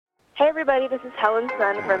Hey everybody, this is Helen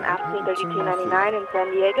Sun from AFSCME 3299 in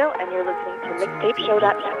San Diego, and you're listening to Mixtape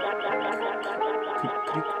Show.net.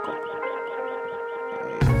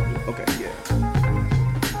 Okay, yeah.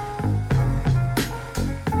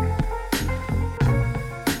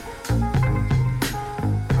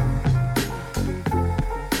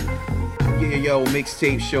 Yo,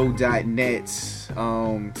 mixtapeshow.net.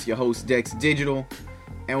 It's your host Dex Digital,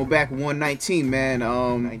 and we're back 119, man.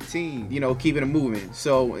 19. Keeping it moving.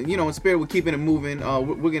 So, in spirit, we're keeping it moving.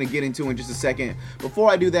 We're gonna get into it in just a second. Before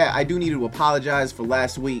I do that, I do need to apologize for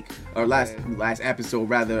last episode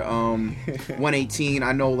rather. 118.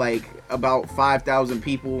 I know about 5,000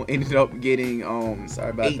 people ended up getting sorry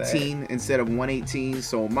about 18 that. Instead of 118,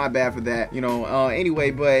 so my bad for that.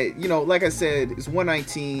 Anyway, but like I said, it's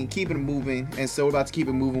 119, keeping it moving, and so we're about to keep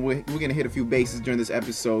it moving. We're gonna hit a few bases during this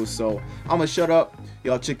episode, so I'm gonna shut up.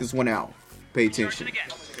 Y'all check this one out. Pay attention. Clear?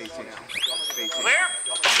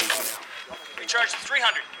 Recharge to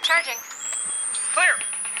 300. Charging. Clear.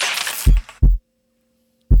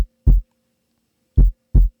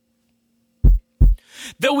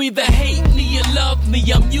 They'll either hate me or love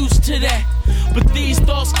me, I'm used to that. But these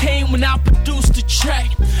thoughts came when I produced the track.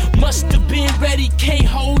 Must have been ready, can't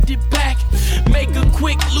hold it back. Make a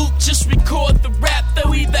quick loop, just record the rap.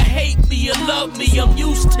 They'll either hate me or love me, I'm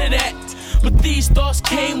used to that. But these thoughts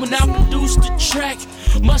came when I produced the track.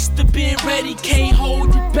 Must have been ready, can't hold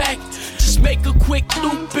it back. Just make a quick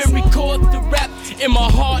loop and record the rap. In my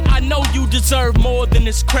heart, I know you deserve more than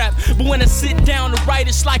this crap. But when I sit down to write,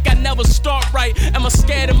 it's like I never start right. Am I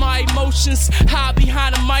scared of my emotions? Hide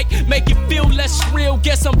behind a mic, make it feel less real.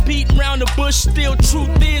 Guess I'm beating around the bush still.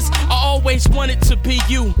 Truth is, I always wanted to be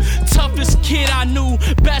you. Toughest kid I knew,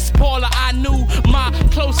 best baller I knew. My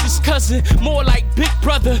closest cousin, more like big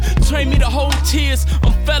brother. Train me to hold tears.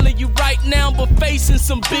 I'm failing you right now, but facing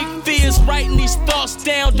some big fears. Writing these thoughts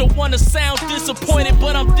down, don't wanna sound disappointed,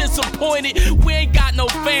 but I'm disappointed. We ain't got no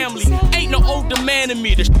family, ain't no older man in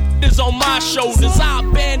me. The is on my shoulders, I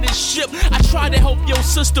abandoned ship. I tried to help your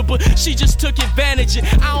sister, but she just took advantage. And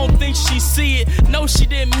I don't think she see it, no she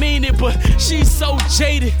didn't mean it. But she's so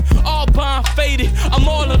jaded, all bond faded. I'm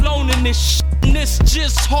all alone in this shit. And it's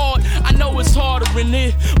just hard, I know it's harder in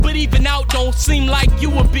it. But even out don't seem like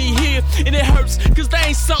you would be here. And it hurts, cause there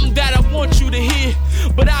ain't something that I want you to hear.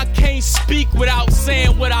 But I can't speak without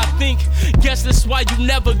saying what I think. Guess that's why you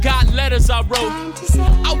never got letters I wrote.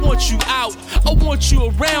 I want you out, I want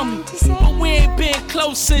you around me. But we ain't been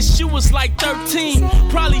close since you was like 13.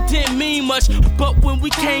 Probably didn't mean much, but when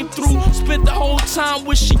we came through, spent the whole time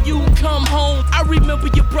wishing you'd come home. I remember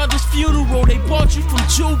your brother's funeral, they bought you from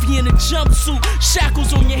Juvie in a jumpsuit.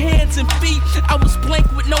 Shackles on your hands and feet. I was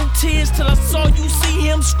blank with no tears till I saw you see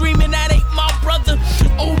him screaming, that ain't my brother.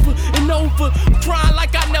 Over and over, crying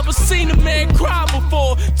like I never seen a man cry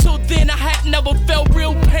before. Till then I had never felt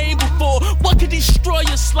real pain before. What could destroy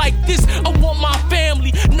us like this? I want my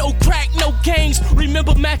family, no crack, no games.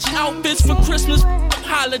 Remember matching outfits for Christmas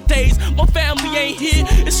holidays. My family ain't here,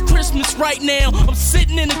 it's Christmas right now. I'm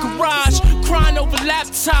sitting in the garage, crying over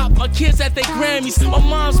laptop. My kids at their Grammys, my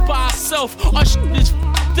mom's by herself. Our shit is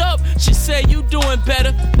f***ed up. She said you doing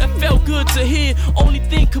better. That felt good to hear. Only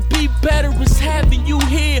thing could be better is having you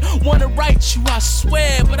here. Wanna write you, I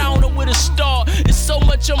swear, but I don't know where to start. It's so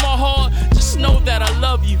much on my heart. Just know that I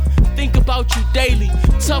love you. Think about you daily.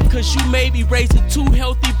 Tough cause you made me raising 2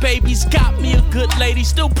 healthy babies. Got me a good lady.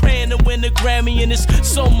 Still praying to win the Grammy. And it's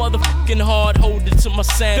so motherfucking hard holding to my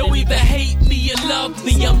sanity. They'll either hate me or love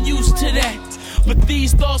me. I'm used to that. But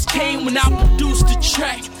these thoughts came when I produced the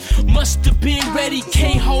track. Must have been ready,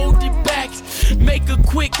 can't hold it back. Make a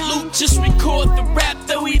quick loop, just record the rap.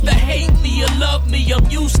 They'll either hate me or love me, I'm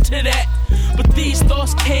used to that. But these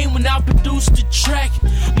thoughts came when I produced the track.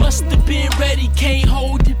 Must have been ready, can't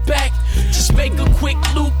hold it back. Just make a quick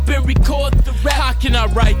loop and record the rap. How can I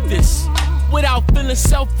write this without feeling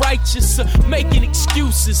self-righteous or making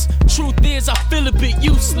excuses? Truth is, I feel a bit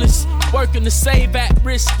useless. Working to save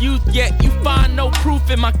at-risk youth, yet you find no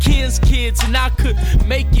proof in my kids' and I could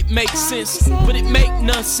make it make sense, but it make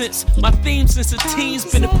none sense. My theme since a teen's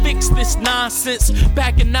been to fix this nonsense.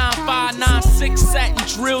 Back in 95, 96, sat and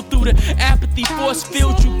drilled through the apathy force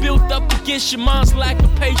field you built up against your mom's lack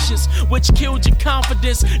of patience, which killed your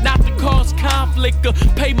confidence. Not to cause conflict or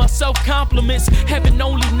pay myself compliments. Heaven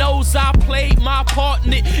only knows I played my part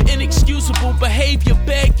in it. Inexcusable behavior,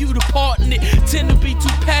 beg you to pardon it. Tend to be too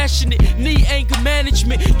passionate, need anger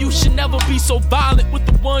management. You should never be so violent with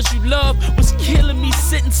the ones ones you love was killing me,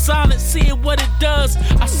 sitting silent, seeing what it does.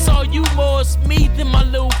 I saw you more as me than my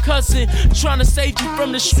little cousin, trying to save you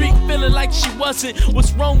from the street, feeling like she wasn't.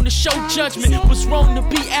 What's wrong to show judgment? What's wrong to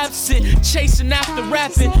be absent? Chasing after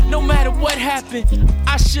rapping, no matter what happened.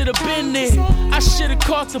 I should have been there. I should have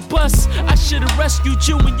caught the bus. I should have rescued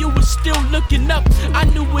you when you were still looking up. I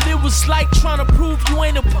knew what it was like trying to prove you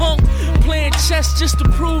ain't a punk, playing chess just to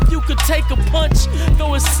prove you could take a punch.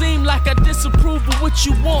 Though it seemed like I disapprove of what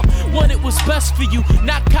you want it was best for you,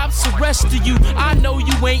 not cops arrested you. I know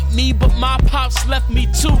you ain't me, but my pops left me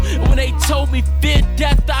too. And when they told me fear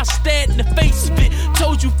death, I stared in the face of it.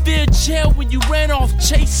 Told you fear jail when you ran off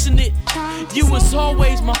chasing it. You was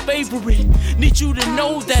always my favorite. Need you to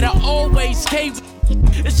know that I always gave.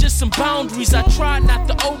 It's just some boundaries I try not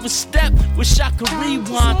to overstep. Wish I could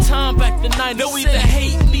rewind time back to 96. They'll either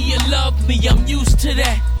hate me or love me, I'm used to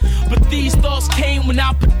that. But these thoughts came when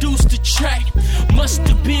I produced the track. Must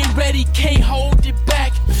have been ready, can't hold it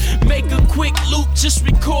back. Make a quick loop, just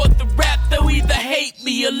record the rap. They'll either hate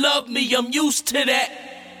me or love me, I'm used to that.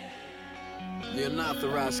 The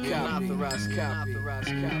unauthorized copy.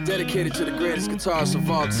 Dedicated to the greatest guitarist of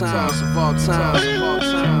all time.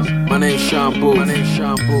 My name's Sean Booth.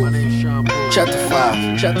 Chapter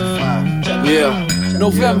 5. Yeah.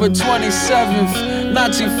 November 27th,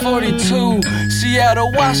 1942.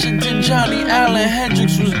 Seattle, Washington, Johnny Allen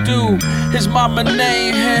Hendrix was due. His mama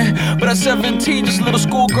named him, but at 17, just a little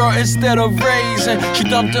schoolgirl instead of raising. She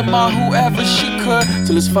dumped him on whoever she could,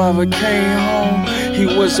 till his father came home. He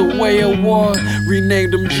was away at war,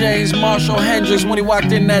 renamed him James Marshall Hendrix when he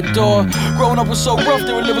walked in that door. Growing up was so rough,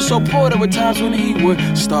 they were living so poor, there were times when he would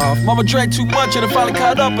starve. Mama drank too much and it finally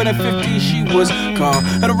caught up, and at 15 she was gone.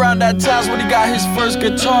 And around that time's when he got his first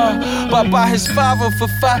guitar, bought by his father for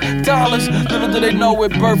 $5. Little did they know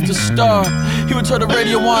it birthed a star. He would turn the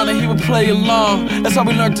radio on and he would play along. That's how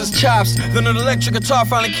we learned his chops. Then an electric guitar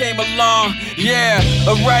finally came along. Yeah,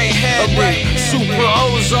 a right-handed Super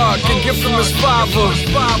Ozark, a gift from his father.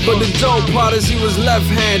 But the dope part is he was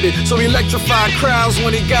left-handed, so he electrified crowds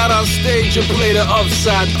when he got on stage and played it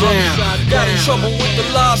upside down. Got in trouble with the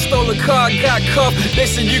law, stole a car, got cuffed. They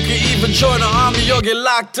said you could even join the army or get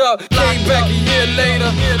locked up. Came back a year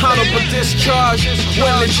later, honorable discharge.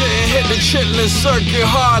 Went legit and hit the Chitlin circuit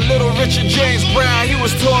hard. Little Richard James Brown, he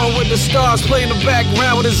was touring with the stars, playing the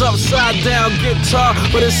background with his upside down guitar.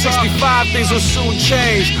 But at 65 things would soon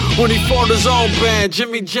change when he formed his own band,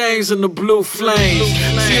 Jimmy James and the Blue Flames.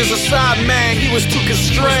 See, as a side man, he was too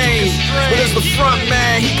constrained, but as the front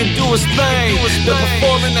man, he could do his thing. They're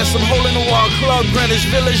performing at some hole-in-the-wall club, Greenwich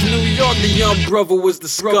Village, New York. The young brother was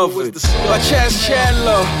discovered by Chas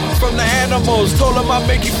Chandler from the Animals. Told him I'd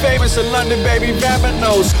make you famous in London, baby,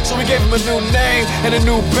 Vaminos. So we gave him a new name and a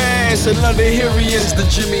new band. Said London, here he is, the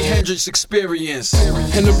Jimi Hendrix Experience.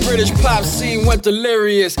 And the British pop scene went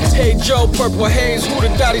delirious. Hey Joe, Purple Haze, who'd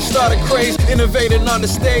have thought he started craze? Innovating on the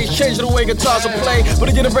stage, changing the way guitars will play. But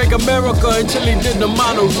he didn't break America until he did the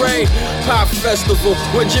Monterey Pop Festival,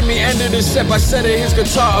 where Jimmy ended his set by setting his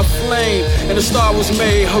guitar aflame. And the star was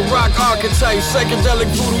made, a rock archetype, psychedelic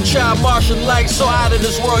voodoo child, Martian-like. So out of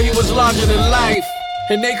this world, he was larger than life.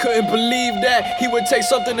 And they couldn't believe that he would take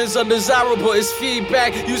something as undesirable as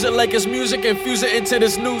feedback, use it like his music and fuse it into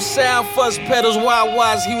this new sound. Fuzz pedals, wild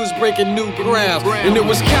wise, he was breaking new ground. And it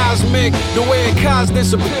was cosmic, the way it caused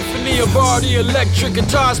this epiphany of all the electric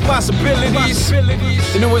guitar's possibilities.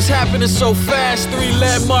 And it was happening so fast, 3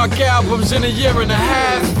 landmark albums in a year and a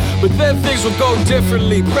half. But then things would go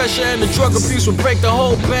differently. Pressure and the drug abuse would break the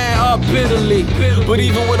whole band up bitterly. But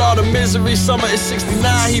even with all the misery, summer of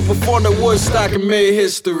 '69, he performed at Woodstock and made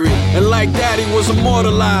history. And like that, he was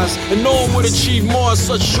immortalized, and no one would achieve more in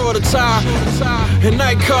such short a time. An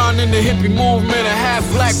icon in the hippie movement, a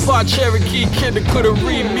half-black part Cherokee kid that couldn't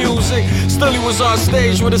read music. Still he was on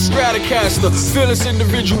stage with a Stratocaster. Fearless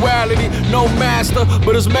individuality, no master,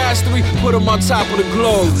 but his mastery put him on top of the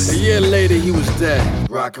globe. A year later, he was dead.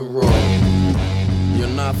 Rock and roll. Your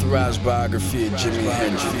unauthorized biography of Jimi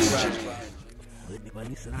Hendrix.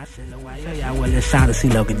 Show y'all what this sound of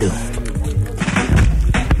CeeLo can do.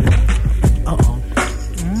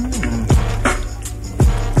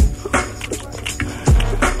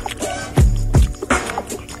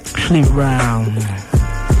 Sleep around.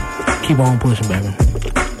 Keep on pushing, baby.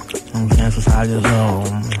 That's how I just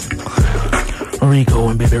Rico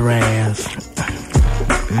and Baby Raz.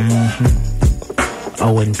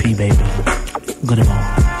 O&P, baby. Good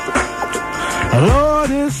enough. Lord,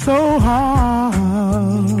 it's so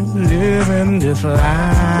hard living this life,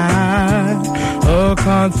 a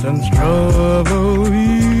constant struggle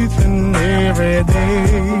each and every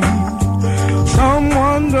day. Some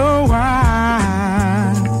wonder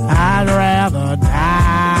why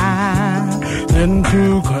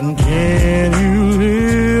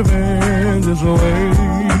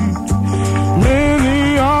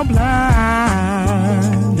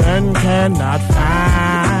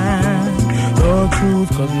truth,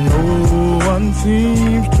 'cause no one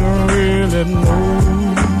seems to really know.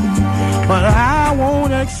 But I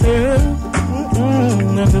won't accept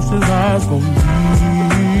that this is how it's gonna be.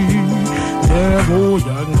 Devil,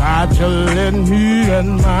 you got to let me and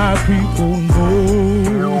my people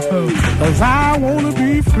know. 'Cause I wanna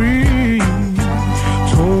be free,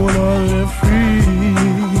 totally free.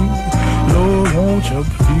 Lord, won't you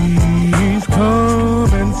please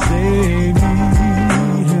come and save me?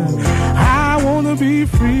 I wanna be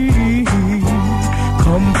free,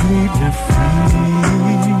 completely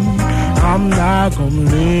free. I'm not gonna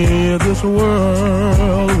let this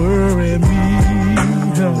world worry me.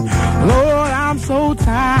 Lord, I'm so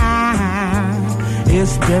tired,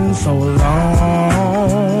 it's been so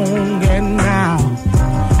long, and now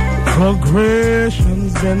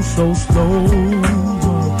progression's been so slow.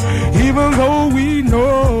 Even though we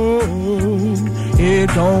know it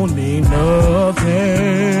don't mean nothing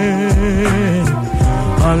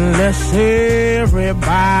unless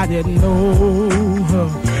everybody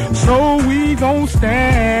knows. So we gon'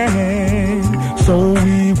 stand, so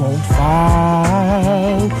we won't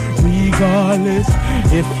fall, regardless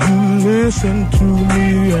if you listen to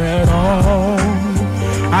me at all.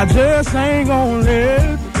 I just ain't gon'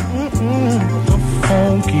 let the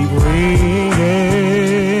phone keep ringing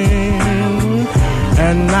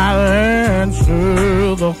and I'll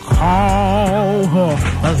answer the call,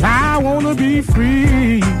 'cause I wanna be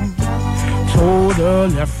free,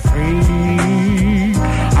 totally free.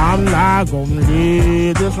 I'm not gonna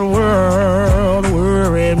let this world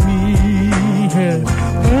worry me. Yeah.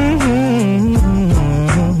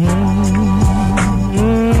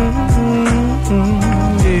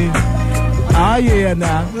 Oh yeah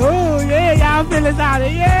now. Oh yeah, y'all feelings out there,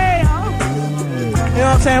 yeah. You know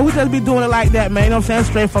what I'm saying? We just be doing it like that, man. You know what I'm saying?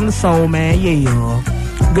 Straight from the soul, man. Yeah.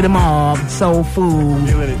 Good them all. Soul food.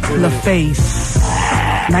 The face.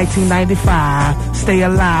 1995, stay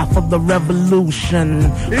alive for the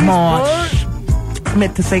revolution. March,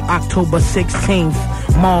 meant to say October 16th.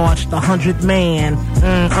 March, the 100th man.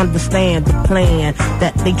 Understand the plan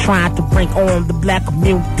that they trying to bring on the black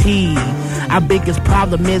community. Our biggest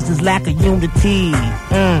problem is lack of unity.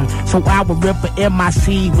 So I will rip an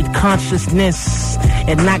MIC with consciousness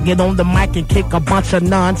and not get on the mic and kick a bunch of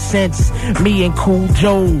nonsense. Me and Cool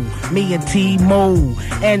Joe, me and T-Mo,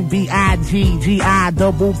 NBIGGIPP.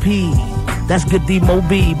 That's good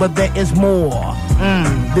D-Mo-B, but there is more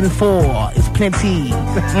than four. It's plenty.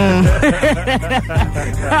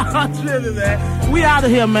 We out of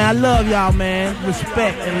here, man. I love y'all, man.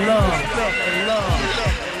 Respect and love.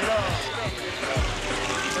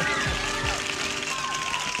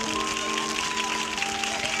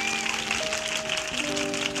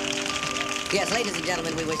 Yes, ladies and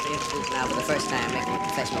gentlemen, we wish to introduce now for the first time making a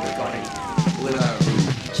professional recording.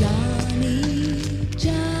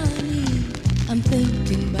 Johnny, I'm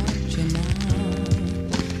thinking about you now,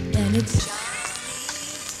 and it's Johnny,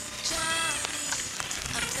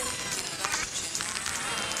 I'm thinking about you now,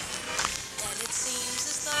 and it seems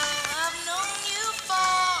as though I've known you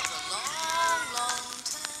for a long, long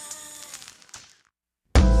time.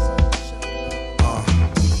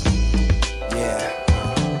 Yeah.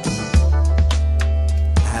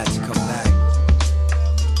 I had to come back.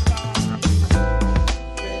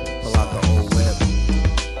 Pull out the old whip. You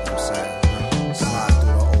know what I'm saying? Slide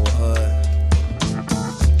through the old hood.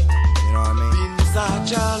 You know what I mean? Been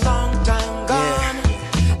such a long time gone.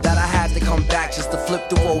 Yeah. That I had to come back just to flip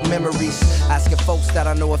through old memories. Asking folks that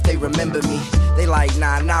I know if they remember me. They like,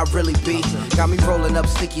 nah, not really be. Got me rolling up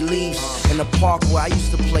sticky leaves in the park where I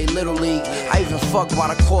used to play Little League. I even fucked by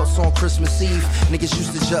the courts on Christmas Eve. Niggas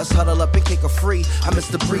used to just huddle up and kick a free. I miss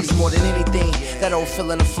the breeze more than anything. That old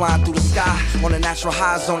feeling of flying through the sky on a natural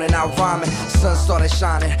high zone and out rhyming. Sun started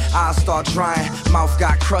shining, eyes start drying, mouth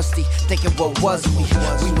got crusty, thinking what was we?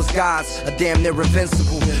 We was gods, a damn near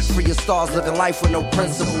invincible. Free as stars, living life with no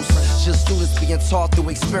principles. Just students being taught through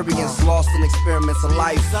experience, lost in experiments of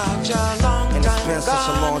life. And it's been such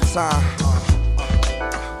a long time.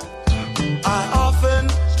 I often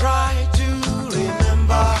try to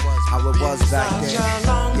remember how it was back then. Such a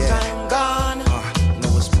long time gone.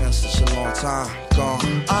 No, it's been such a long time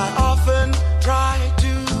gone. I often try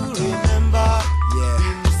to remember. Yeah.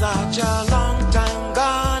 Been such a long time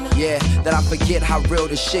gone. Yeah, that I forget how real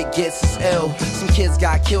this shit gets. It's ill. Some kids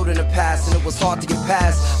got killed in the past and it was hard to get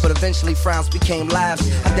past, but eventually frowns became laughs.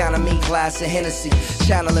 I down a mean glass of Hennessy,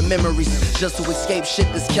 channeling memories just to escape shit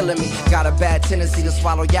that's killing me. Got a bad tendency to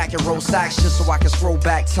swallow yak and roll sacks just so I can scroll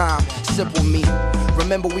back time. Sip with me.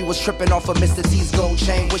 Remember we was tripping off of Mr. T's gold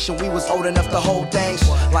chain, wishing we was old enough to hold things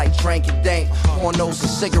like drank and dank, pornos and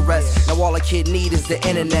cigarettes. Now all a kid need is the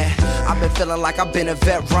internet. I've been feeling like I've been a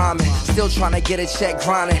vet rhyming, still trying to get a check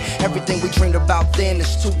grinding. Everything we dreamed about then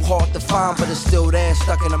is too hard to find, but it's still there,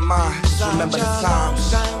 stuck in the mind. Just remember the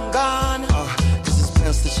times, cause it's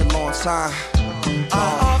been such a long time. I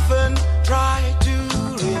often try to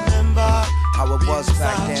remember how it was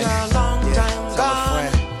back then. Yeah, tell a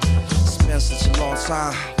friend. It's been such a long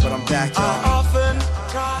time, but I'm back, y'all. I often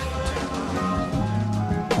try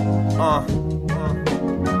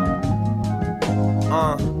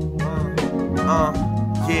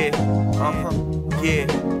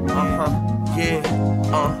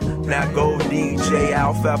Now go DJ,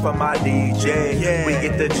 Alpha for my DJ. We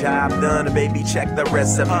get the job done, baby, check the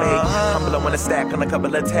resume. I'm blowing a stack on a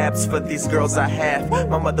couple of tabs for these girls I have.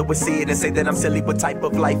 My mother would see it and say that I'm silly, what type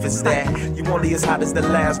of life is that? You only as hot as the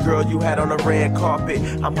last girl you had on the red carpet.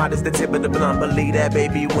 I'm hot as the tip of the blunt, believe that,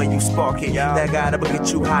 baby, when you spark it. That guy that will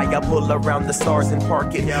get you high, I pull around the stars and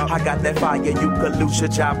park it. I got that fire, you could lose your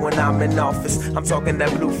job when I'm in office. I'm talking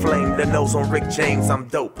that blue flame, the nose on Rick James, I'm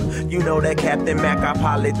dope. You know that Captain Mac, I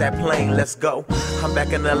pilot that plane, let's go. I'm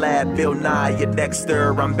back in the lab, Bill Nye, your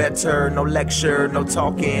Dexter, I'm better, no lecture, no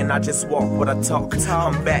talking, I just walk what I talk.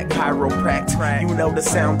 I'm back, chiropract, you know the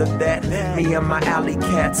sound of that. Me and my alley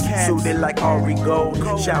cats, suited like Ari Gold,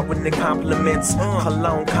 showering the compliments,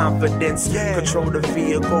 cologne confidence, control the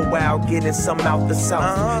vehicle while getting some out the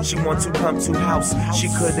south. She want to come to house, she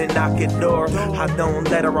couldn't knock it door. I don't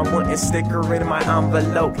let her, I wouldn't stick her in my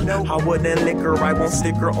envelope. I wouldn't lick her, I won't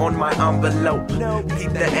stick her on my envelope.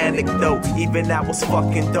 Keep the anecdote, even that was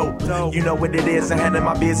fucking dope. You know what it is, I handle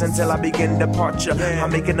my biz until I begin departure.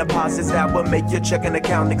 I'm making deposits that will make your checking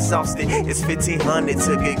account exhausted. It's 1,500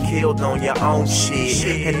 to get killed on your own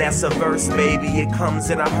shit. And that's a verse, baby, it comes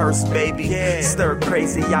in a hearse, baby. Stir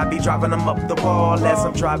crazy, I be driving them up the wall as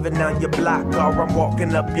I'm driving down your block or I'm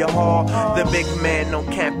walking up your hall. The big man on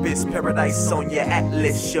campus, paradise on your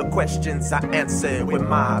atlas. Your questions I answer with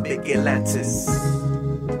my big Atlantis.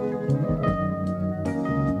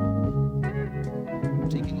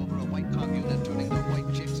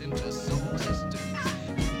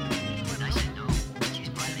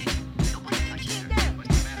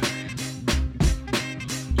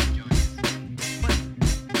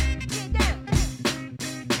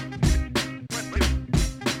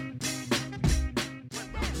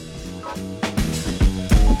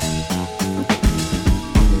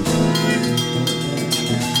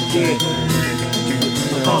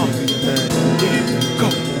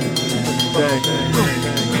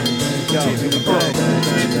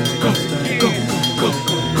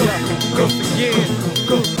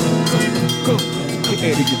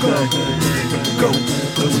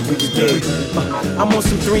 I'm on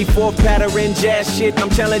some 3/4 pattern jazz shit. I'm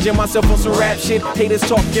challenging myself on some rap shit. Haters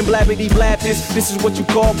talking blabbity blab this is what you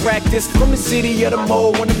call practice. From the city of the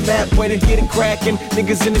mole on the map, way to get it cracking.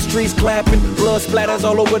 Niggas in the streets clapping, blood splatters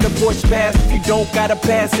all over the porch path. If you don't gotta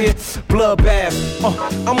pass it, bloodbath.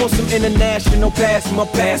 I'm on some international pass, my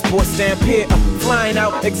passport stamp here. Flying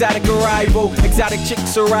out, exotic arrival. Exotic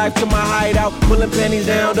chicks arrive to my hideout. Pulling panties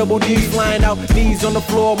down, double D's flying out. Knees on the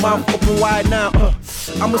floor, mouth open wide now.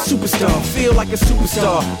 I'm a superstar, feel like a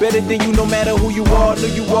superstar. Better than you no matter who you are. Know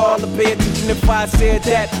you all to pay attention if I said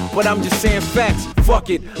that. But I'm just saying facts, fuck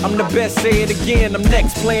it. I'm the best, say it again. I'm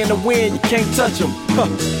next, playing to win, you can't touch them.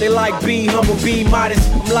 They like be humble, be modest.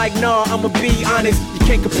 I'm like, nah, I'ma be honest. You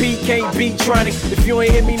can't compete, can't be trying it. If you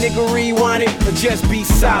ain't hit me, nigga, rewind it. Or just be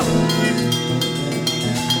solid.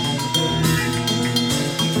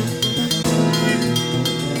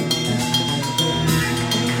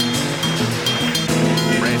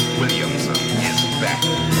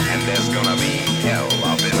 There's gonna be hell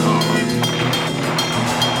up in Harlem.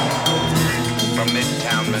 From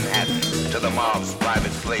Midtown Manhattan to the mob's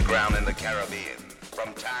private playground in the Caribbean.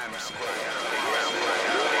 From Times Square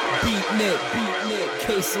Beat Nick,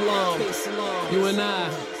 K Salam, you and I,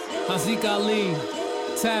 Hazik Ali,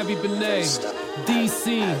 Tabby Benet,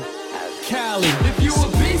 DC, Cali. If you a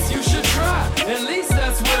beast, you should try. At least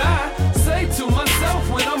that's what I say to myself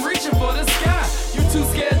when I'm reaching for the sky. You too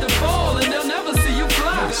scared to fall and they'll never see you fly.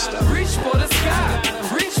 Reach for the sky,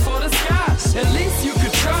 reach for the sky. At least you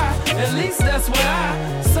could try. At least that's what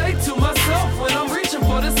I say to myself when I'm reaching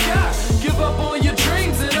for the sky. Give up on your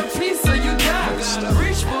dreams and a piece of you die.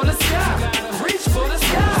 Reach for the sky, reach for the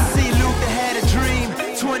sky. See Luther had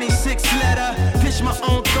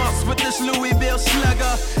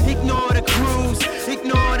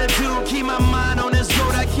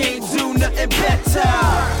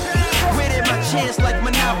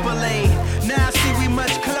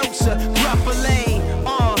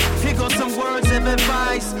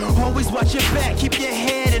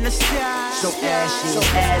so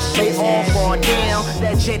ashy. They all fall down.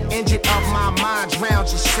 That jet engine of my mind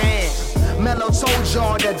drowns your sand. Mellow told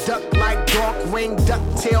y'all to duck like Darkwing.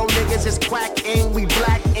 Ducktail niggas is quacking. We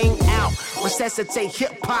blacking out. Resuscitate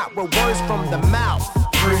hip hop with words from the mouth.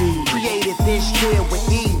 Created this year with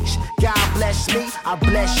ease. God bless me, I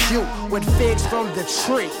bless you with figs from the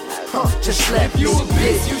tree. Just let if you a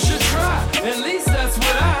beast, you should try. At least that's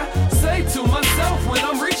what I say to myself when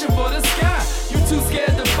I'm reaching for the sky. You too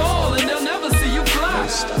scared to fall and they'll never see you fly.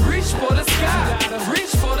 Reach for the sky,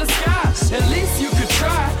 reach for the sky. At least you could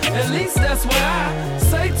try. At least that's what I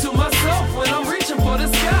say to myself when I'm reaching for the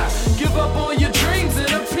sky. Give up on your dreams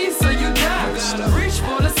and a piece of you die. Reach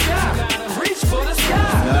for the sky, reach for the sky.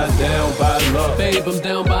 Not down by law. Babe, I'm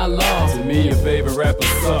down by law. To me, your favorite rapper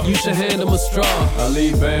suck. You should hand him a straw. I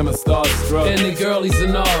leave Bama starstruck. And the girlies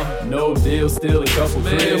and all. No deal, still a couple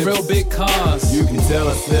cribs. Real big cars. You can tell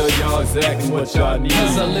I sell y'all exactly what y'all need.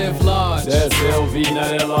 Cause I live large. That's LV,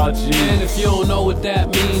 not LRG. And if you don't know what that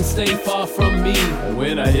means, stay far from me. And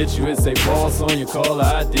when I hit you, it say boss on your caller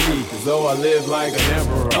ID. Cause though I live like an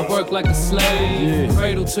emperor, I work like a slave. Yeah.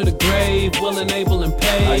 Cradle to the grave, willing, able, and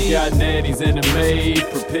paid. I got nannies in the maid,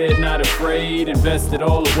 prepared, not afraid, invested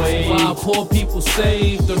all the way. While poor people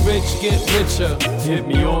save, the rich get richer. Hit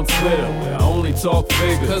me on Twitter, where I only talk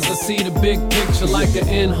figures. Cause I see the big picture like an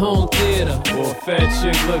in-home theater. Or a fat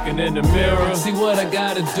chick looking in the mirror. See what I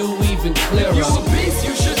gotta do even clearer. You a beast,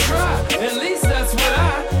 you should try. At least that's what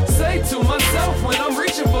I say to myself when I'm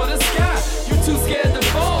reaching for the sky. You too scared to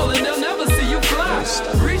fall and they'll never see you fly.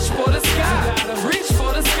 Reach for the sky, reach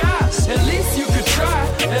for the sky. At least you could try.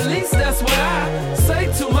 At least that's what I say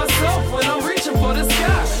to myself when I'm reaching for the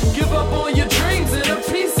sky. Give up on your dreams and a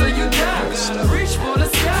piece of you die. Reach for the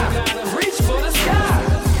sky, reach for the sky.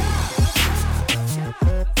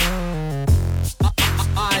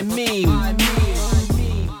 I mean,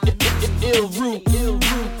 ill root.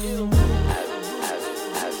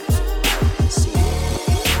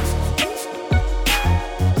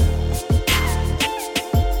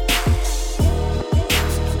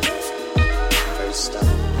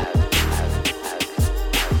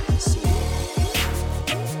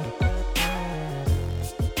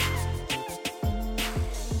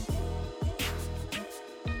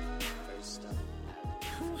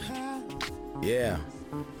 Yeah.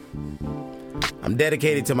 I'm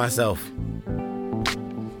dedicated to myself.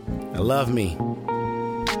 I love me.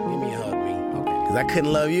 Give me a hug, me. Okay. Because I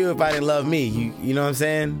couldn't love you if I didn't love me. You know what I'm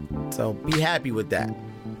saying? So be happy with that.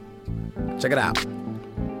 Check it out.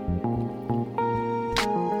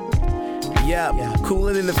 Yeah,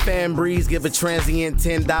 cooler than the fan breeze. Give a transient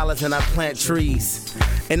 $10 and I plant trees.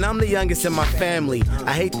 And I'm the youngest in my family.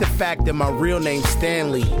 I hate the fact that my real name's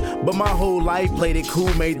Stanley. But my whole life played it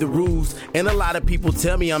cool, made the rules. And a lot of people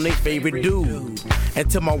tell me I'm their favorite dude. And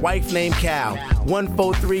to my wife named Cal,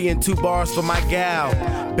 143 and 2 bars for my gal.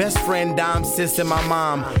 Best friend, Dom, sis, and my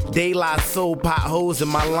mom. De La Soul, potholes in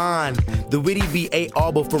my line. The witty B.A.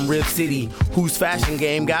 Arbor from Rib City, whose fashion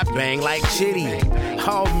game got banged like Chitty.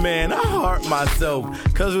 Oh man, I heart myself,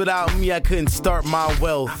 cause without me I couldn't start my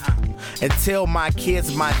wealth. And tell my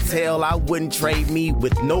kids my tale, I wouldn't trade me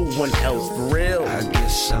with no one else, for real. I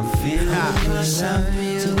guess I'm feeling myself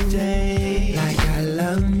today, like I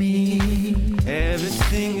love me.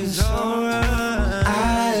 Everything is alright.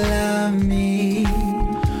 I love me.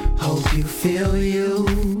 Hope you feel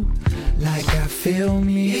you, like I feel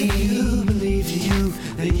me. If you believe you,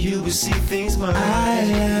 then you will see things my way. I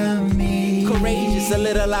love me. Courageous, a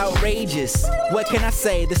little outrageous. What can I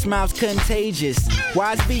say? The smile's contagious.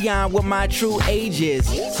 Wise beyond what my true age is.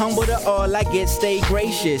 Humble to all I get, stay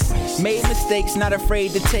gracious. Made mistakes, not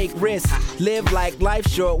afraid to take risks. Live like life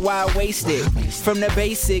short, why waste it? From the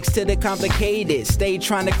basics to the complicated. Stay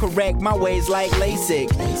trying to correct my ways like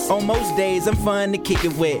LASIK. On most days, I'm fun to kick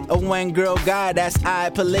it with. A one girl guy, that's I,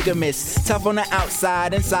 polygamous. Tough on the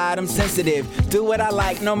outside, inside I'm sensitive. Do what I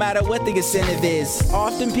like, no matter what the incentive is.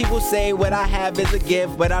 Often people say what I have is a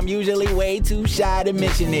gift, but I'm usually way too shy to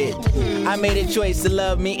mention it. I made a choice to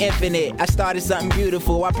love me infinite. I started something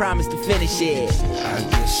beautiful, I promise to finish it. I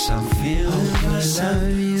guess I'm feeling myself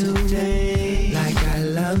today, like I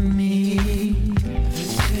love me.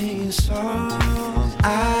 Everything is alright.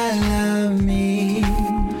 I love me.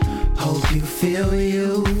 Hope you feel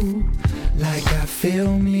you, like I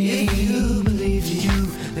feel me. If you believe you,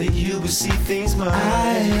 then you will see things my way.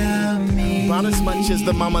 I love me. About as much as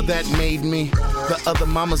the mama that made me, the other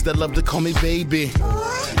mamas that love to call me baby.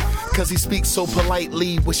 Cause he speaks so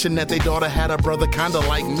politely, wishing that their daughter had a brother kinda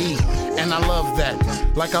like me. And I love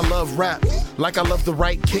that, like I love rap, Like I love the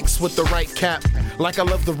right kicks with the right cap. Like I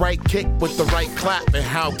love the right kick with the right clap. And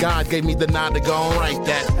how God gave me the nod to go and write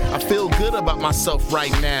that. I feel good about myself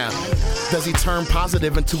right now. Does he turn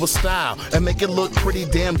positive into a style and make it look pretty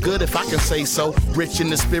damn good if I can say so? Rich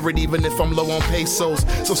in the spirit even if I'm low on pesos.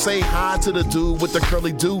 So say hi to the dude with the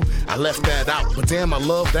curly do. I left that out, but damn I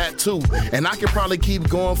love that too. And I could probably keep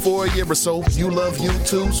going for a year or so. You love you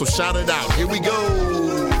too, so shout it out. Here we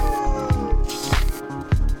go.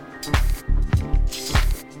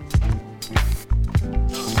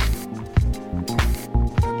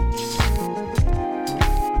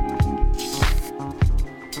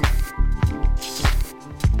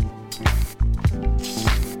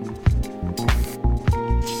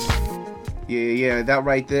 Yeah, that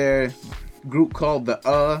right there, group called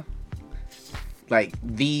the like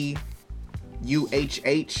the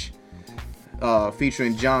UHH,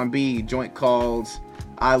 featuring John B, joint called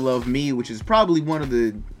I Love Me, which is probably one of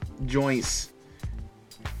the joint's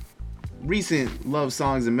recent love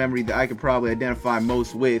songs in memory that I could probably identify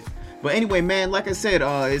most with. But anyway, man, like I said,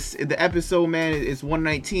 it's the episode, man. It's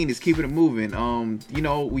 119. It's keeping it moving. You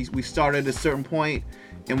know, we started at a certain point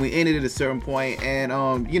and we ended at a certain point,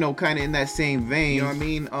 and you know, kind of in that same vein. You know what I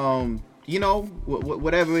mean? You know,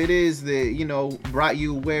 whatever it is that, you know, brought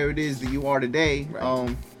you where it is that you are today.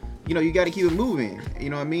 Right. You know, you got to keep it moving.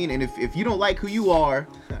 You know what I mean? And if you don't like who you are,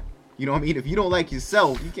 you know what I mean? If you don't like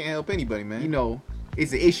yourself, you can't help anybody, man. You know,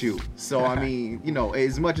 it's an issue. So, I mean, you know,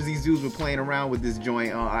 as much as these dudes were playing around with this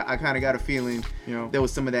joint, I kind of got a feeling, you know, there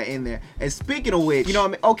was some of that in there. And speaking of which, you know what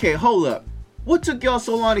I mean? Okay, hold up. What took y'all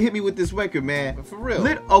so long to hit me with this record, man? For real.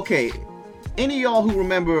 Okay. Any of y'all who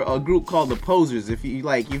remember a group called the Posers, if you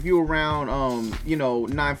were around, you know,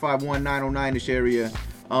 951, 909-ish area,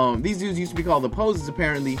 these dudes used to be called the Posers,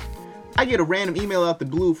 apparently. I get a random email out the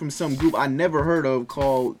blue from some group I never heard of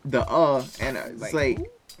called the and it's like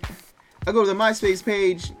I go to the MySpace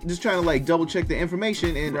page, just trying to like double check the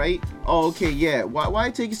information, and right? Oh, okay, yeah. Why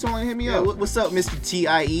it take you so long to hit me up? What's up, Mr.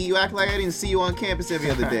 TIE? You act like I didn't see you on campus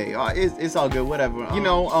every other day. It's all good, whatever. You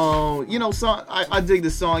know, song. I dig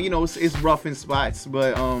the song. You know, it's rough in spots,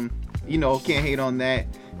 but you know, can't hate on that.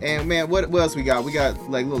 And man, what else we got? We got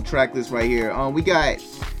like a little track list right here. We got.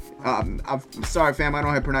 I'm sorry, fam, I don't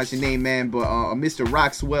know how to pronounce your name, man, but Mr.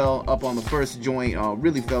 Roxwell up on the first joint.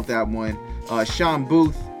 Really felt that one. Sean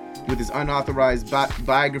Booth with his unauthorized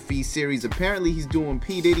biography series. Apparently he's doing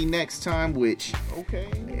P. Diddy next time, which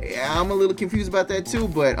I'm a little confused about that too,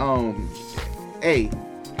 but hey,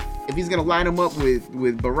 if he's gonna line him up with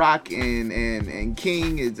Barack and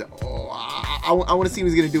King, it's I want to see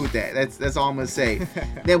what he's gonna do with that. That's all I'm gonna say.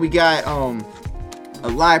 Then we got a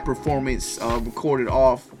live performance recorded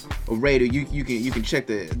off of radio. You can check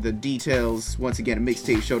the details once again at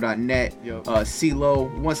mixtapeshow.net.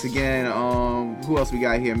 CeeLo once again. Who else we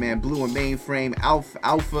got here, man? Blue and Mainframe,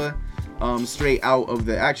 Alpha, straight out of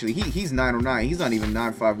the. Actually, he's 909. He's not even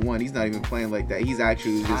 951. He's not even playing like that. He's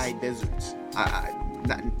actually just High Deserts.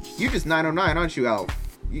 You're just 909, aren't you, Alf?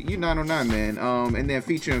 You're 909, man. And then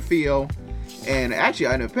featuring Theo, and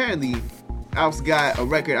actually, apparently, Alf's got a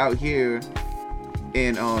record out here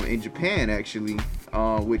in Japan, actually,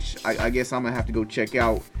 which I guess I'm gonna have to go check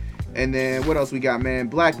out. And then what else we got, man?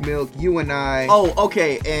 Black Milk, You and I. Oh,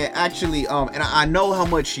 okay. And actually, and I know how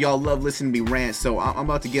much y'all love listening to me rant, so I'm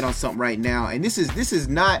about to get on something right now. And this is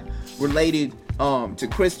not related to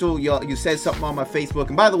Crystal. You said something on my Facebook.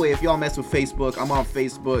 And by the way, if y'all mess with Facebook, I'm on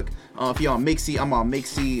Facebook. If you're on Mixie, I'm on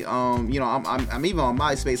Mixie. You know, I'm even on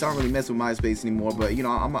MySpace. I don't really mess with MySpace anymore, but you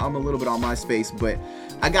know, I'm a little bit on MySpace. But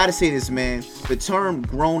I gotta say this, man. The term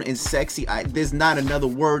grown and sexy, there's not another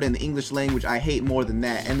word in the English language I hate more than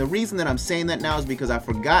that. And the reason that I'm saying that now is because I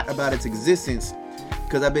forgot about its existence,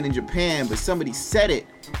 because I've been in Japan, but somebody said it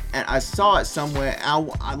and I saw it somewhere.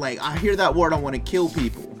 I hear that word, I want to kill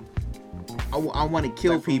people. I want to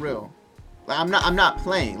kill people. For real. Like, I'm not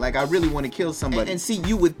playing. Like, I really want to kill somebody. And see,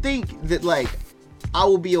 you would think that like I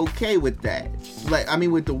will be okay with that. Like, I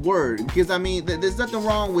mean, with the word, because I mean, there's nothing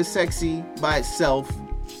wrong with sexy by itself.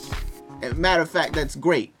 Matter of fact, that's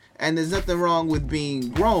great. And there's nothing wrong with being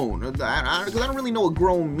grown, because I don't really know what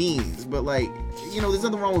grown means. But like, you know, there's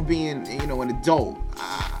nothing wrong with being, you know, an adult.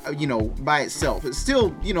 You know, by itself. It's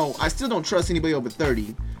still, you know, I still don't trust anybody over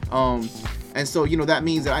 30. And so, you know, that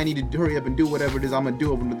means that I need to hurry up and do whatever it is I'm going to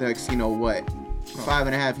do over the next, you know, what,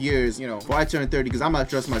 5.5 years, you know, before I turn 30, because I'm not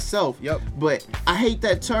trust myself. Yep. But I hate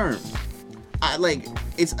that term. I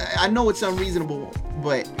know it's unreasonable,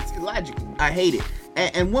 but it's illogical. I hate it.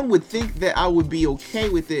 And one would think that I would be okay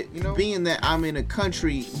with it, you know, being that I'm in a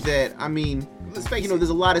country that, I mean, let's face it, you know, there's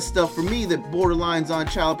a lot of stuff for me that borderlines on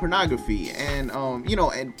child pornography. And, you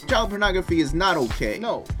know, and child pornography is not okay.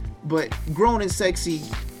 No. But grown and sexy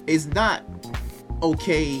is not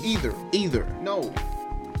okay either. No.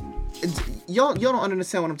 Y'all don't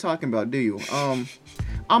understand what I'm talking about, do you?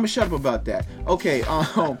 I'ma shut up about that. Okay,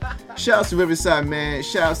 shout out to Riverside, man.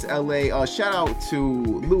 Shout out to LA. Shout out to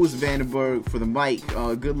Louis Vandenberg for the mic.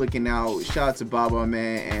 Good looking out. Shout out to Baba,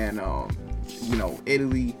 man, and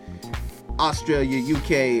Italy, Australia, UK.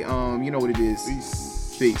 You know what it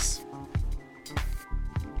is. Peace.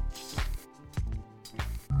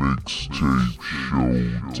 Mixtape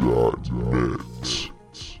show.net